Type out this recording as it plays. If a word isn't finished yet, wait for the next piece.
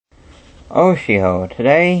Oshio.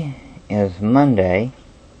 Today is Monday,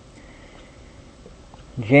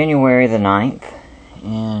 January the 9th,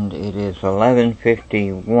 and it is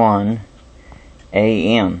 11:51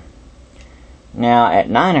 a.m. Now, at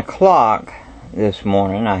 9 o'clock this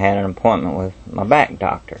morning, I had an appointment with my back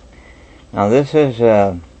doctor. Now, this is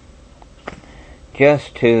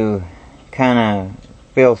just to kind of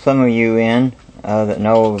fill some of you in that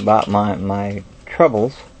know about my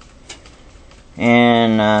troubles.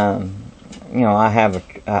 And I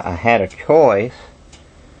had a choice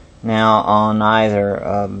now on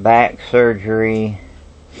either back surgery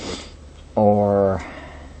or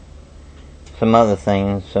some other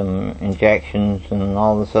things, some injections and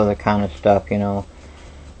all this other kind of stuff,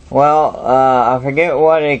 Well, I forget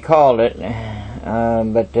what he called it,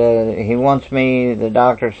 but he wants me, the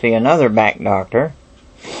doctor, to see another back doctor.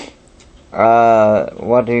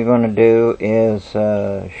 What he's going to do is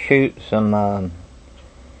shoot some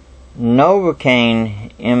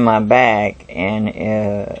Novocaine in my back and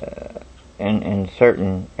in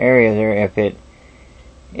certain areas there,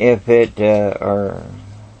 if it or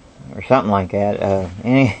something like that.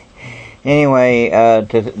 Anyway,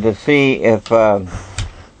 to see if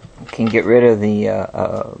can get rid of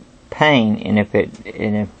the pain, and if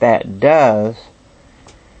that does,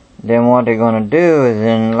 then what they're going to do is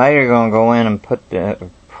then later going to go in and put the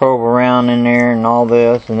probe around in there and all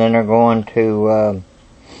this, and then they're going to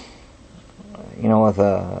with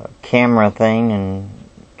a camera thing and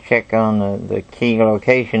check on the key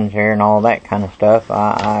locations there and all that kind of stuff.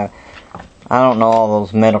 I don't know all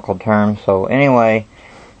those medical terms, so anyway,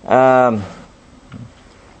 then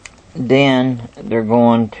they're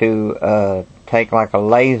going to take like a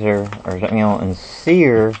laser or and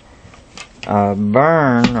sear,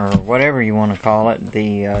 burn, or whatever you want to call it,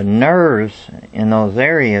 the nerves in those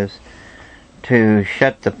areas to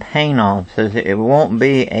shut the pain off. Says it won't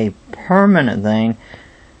be a permanent thing.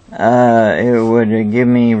 It would give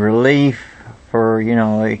me relief for,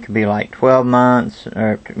 it could be like 12 months,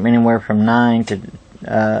 or anywhere from 9 to,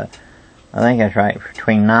 I think that's right,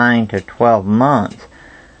 between 9 to 12 months.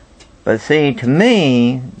 But see, to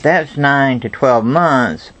me, that's 9 to 12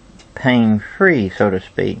 months pain-free, so to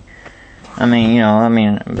speak.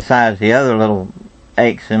 Besides the other little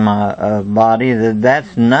aches in my body,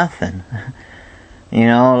 that's nothing.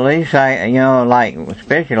 At least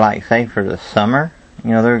especially say for the summer,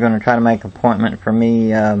 they're going to try to make an appointment for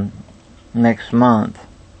me next month,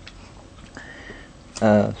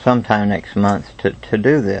 sometime next month to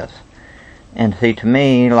do this. And see, to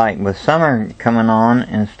me, like with summer coming on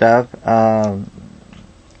and stuff, the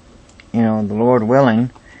Lord willing,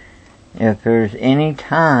 if there's any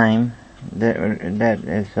time that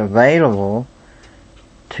is available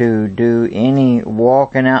to do any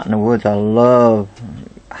walking out in the woods. I love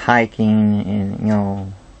hiking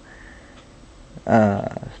and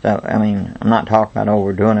stuff. I'm not talking about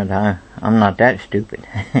overdoing it. I'm not that stupid.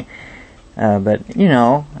 But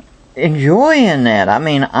enjoying that.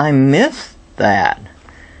 I miss that.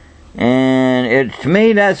 And to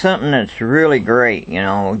me, that's something that's really great.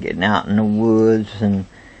 Getting out in the woods and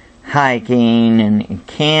hiking and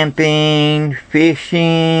camping,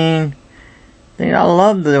 fishing. I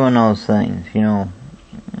love doing those things,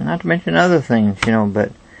 not to mention other things,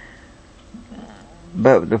 but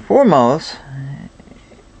the foremost,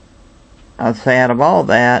 I'd say out of all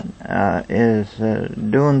that, is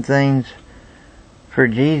doing things for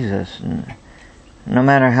Jesus. And no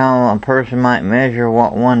matter how a person might measure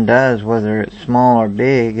what one does, whether it's small or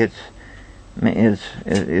big, it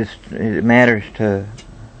matters to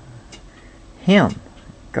Him,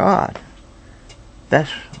 God. That's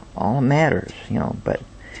all that matters, but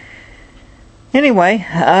anyway,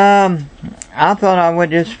 I thought I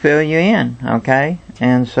would just fill you in, okay?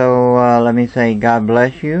 And so, let me say God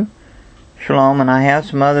bless you, shalom, and I have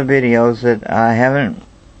some other videos that I haven't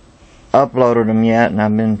uploaded them yet, and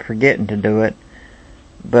I've been forgetting to do it,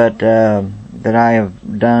 but that I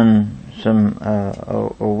have done some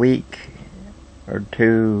a week or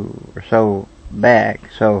two or so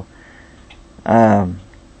back, so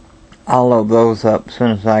I'll load those up as soon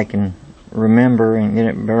as I can remember and get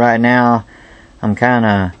it. But right now, I'm kind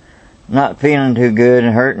of not feeling too good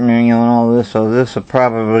and hurting, and all this. So this will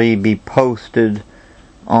probably be posted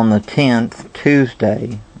on the 10th,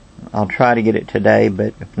 Tuesday. I'll try to get it today,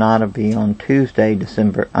 but if not, it'll be on Tuesday,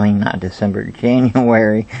 January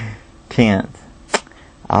 10th.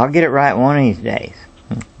 I'll get it right one of these days.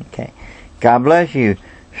 Okay. God bless you.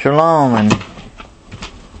 Shalom, and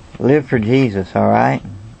live for Jesus, alright?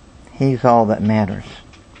 He's all that matters.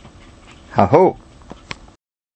 I hope.